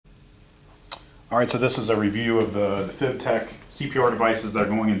All right, so this is a review of the FibTech CPR devices that are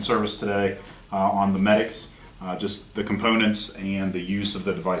going in service today on the medics, just the components and the use of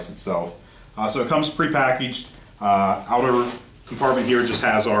the device itself. So it comes pre-packaged. Outer compartment here just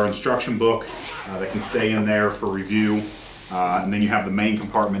has our instruction book that can stay in there for review. And then you have the main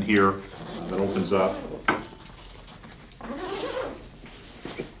compartment here that opens up.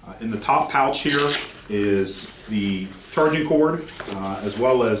 In the top pouch here is the charging cord, as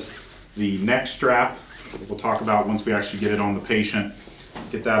well as the neck strap that we'll talk about once we actually get it on the patient.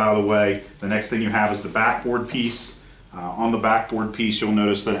 Get that out of the way. The next thing you have is the backboard piece. On the backboard piece, you'll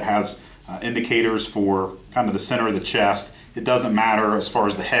notice that it has indicators for kind of the center of the chest. It doesn't matter as far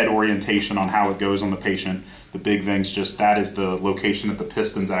as the head orientation on how it goes on the patient. The big thing's just that is the location that the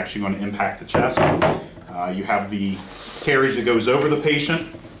piston's actually going to impact the chest. You have the carriage that goes over the patient.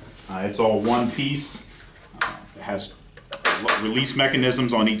 It's all one piece. It has release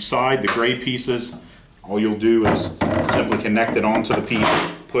mechanisms on each side. The gray pieces, all you'll do is simply connect it onto the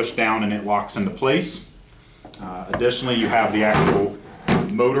piece, push down, and it locks into place. Additionally, you have the actual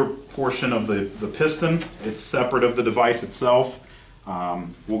motor portion of the piston. It's separate of the device itself.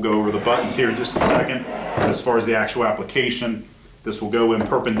 We'll go over the buttons here in just a second. As far as the actual application, this will go in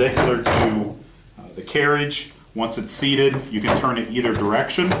perpendicular to the carriage. Once it's seated, you can turn it either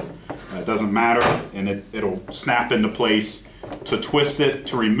direction. It doesn't matter, and it'll snap into place. To twist it,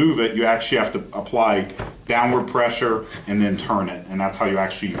 to remove it, you actually have to apply downward pressure and then turn it, and that's how you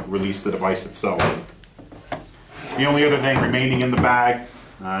actually release the device itself. The only other thing remaining in the bag,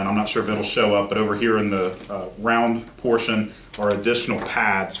 and I'm not sure if it'll show up, but over here in the round portion are additional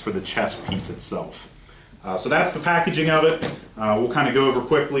pads for the chest piece itself. So that's the packaging of it. We'll kind of go over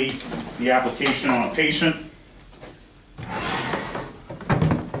quickly the application on a patient.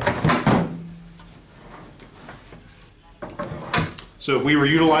 So if we were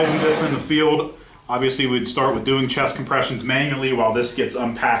utilizing this in the field, obviously we'd start with doing chest compressions manually while this gets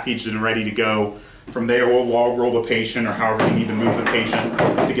unpackaged and ready to go. From there, we'll log roll the patient, or however you need to move the patient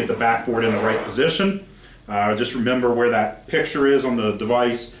to get the backboard in the right position. Just remember where that picture is on the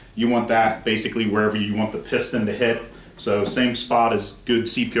device. You want that basically wherever you want the piston to hit. So same spot as good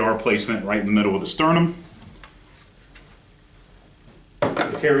CPR placement, right in the middle of the sternum.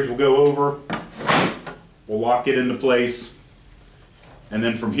 The carriage will go over. We'll lock it into place. And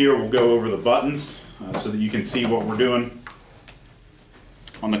then from here, we'll go over the buttons so that you can see what we're doing.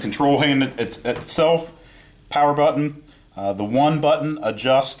 On the control hand itself, power button, the 1 button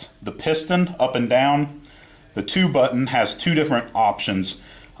adjusts the piston up and down. The 2 button has 2 different options.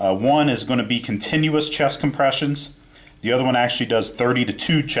 One is going to be continuous chest compressions. The other one actually does 30 to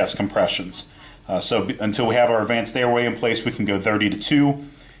 2 chest compressions. So until we have our advanced airway in place, we can go 30 to 2.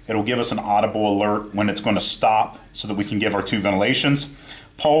 It'll give us an audible alert when it's going to stop so that we can give our 2 ventilations.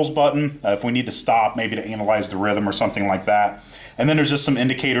 Pause button, if we need to stop, maybe to analyze the rhythm or something like that. And then there's just some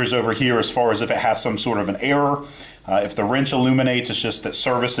indicators over here as far as if it has some sort of an error. If the wrench illuminates, it's just that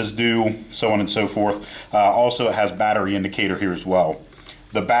service is due, so on and so forth. Also, it has battery indicator here as well.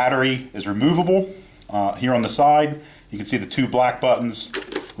 The battery is removable here on the side. You can see the 2 black buttons.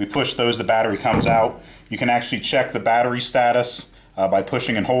 We push those, the battery comes out. You can actually check the battery status by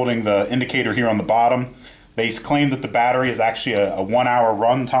pushing and holding the indicator here on the bottom. They claim that the battery is actually a 1-hour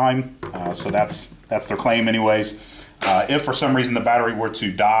run time, so that's their claim anyways. If for some reason the battery were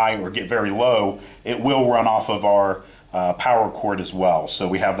to die or get very low, it will run off of our power cord as well, so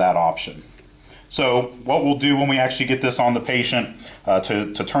we have that option. So what we'll do when we actually get this on the patient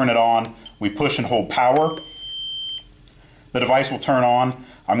to turn it on, we push and hold power. The device will turn on.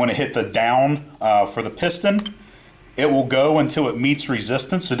 I'm going to hit the down for the piston. It will go until it meets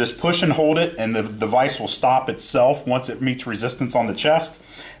resistance, so just push and hold it and the device will stop itself once it meets resistance on the chest.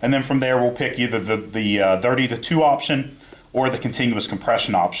 And then from there we'll pick either the 30 to 2 option or the continuous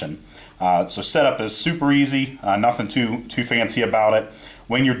compression option. So setup is super easy, nothing too fancy about it.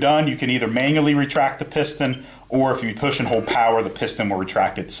 When you're done, you can either manually retract the piston, or if you push and hold power, the piston will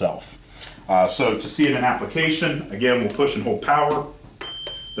retract itself. So to see it in application, again, we'll push and hold power.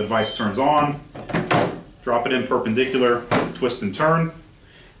 The device turns on. Drop it in perpendicular, twist and turn,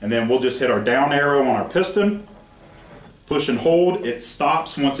 and then we'll just hit our down arrow on our piston, push and hold. It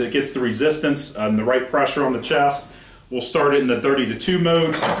stops once it gets the resistance and the right pressure on the chest. We'll start it in the 30 to 2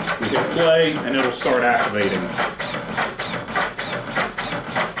 mode. We hit play and it'll start activating.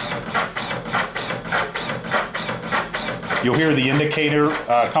 You'll hear the indicator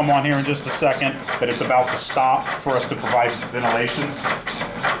come on here in just a second that it's about to stop for us to provide ventilations.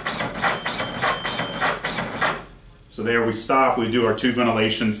 So there we stop, we do our 2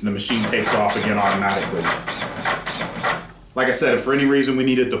 ventilations, and the machine takes off again automatically. Like I said, if for any reason we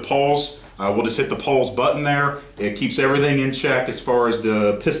needed to pause, we'll just hit the pause button there. It keeps everything in check as far as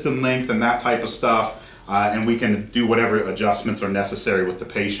the piston length and that type of stuff, and we can do whatever adjustments are necessary with the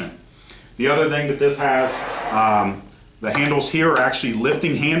patient. The other thing that this has, the handles here are actually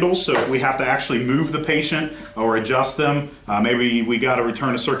lifting handles, so if we have to actually move the patient or adjust them, maybe we got to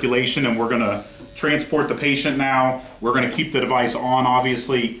return to circulation and we're going to transport the patient now, we're going to keep the device on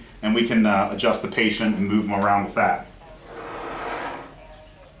obviously, and we can adjust the patient and move them around with that.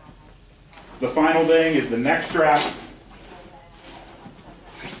 The final thing is the neck strap.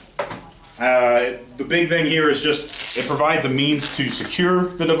 The big thing here is just it provides a means to secure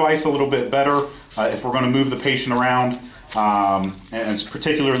the device a little bit better if we're going to move the patient around, and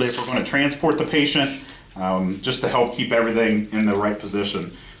particularly if we're going to transport the patient, just to help keep everything in the right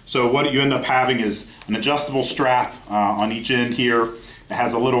position. So what you end up having is an adjustable strap on each end here. It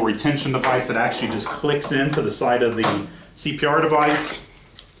has a little retention device that actually just clicks into the side of the CPR device.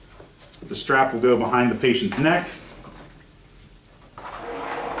 The strap will go behind the patient's neck.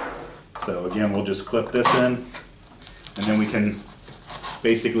 So again, we'll just clip this in, and then we can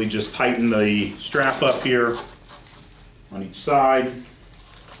basically just tighten the strap up here on each side.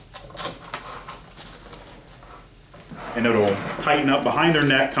 And it'll tighten up behind their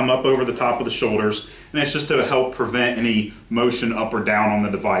neck, come up over the top of the shoulders, and it's just to help prevent any motion up or down on the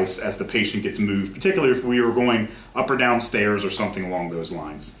device as the patient gets moved, particularly if we were going up or down stairs or something along those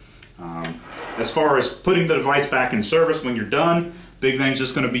lines. As far as putting the device back in service when you're done, big thing's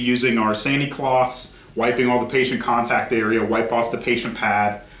just going to be using our sandy cloths, wiping all the patient contact area, wipe off the patient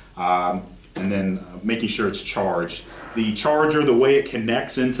pad, and then making sure it's charged. The charger, the way it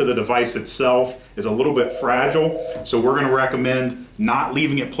connects into the device itself, is a little bit fragile, so we're going to recommend not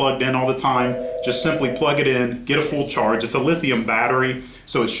leaving it plugged in all the time. Just simply plug it in, get a full charge. It's a lithium battery,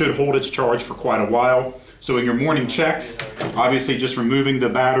 so it should hold its charge for quite a while. So in your morning checks, obviously just removing the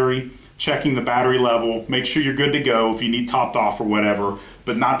battery, checking the battery level, make sure you're good to go if you need topped off or whatever,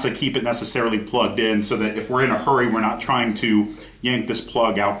 but not to keep it necessarily plugged in, so that if we're in a hurry, we're not trying to yank this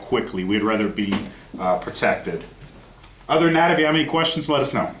plug out quickly. We'd rather be protected. Other than that, if you have any questions, let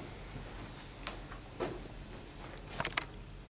us know.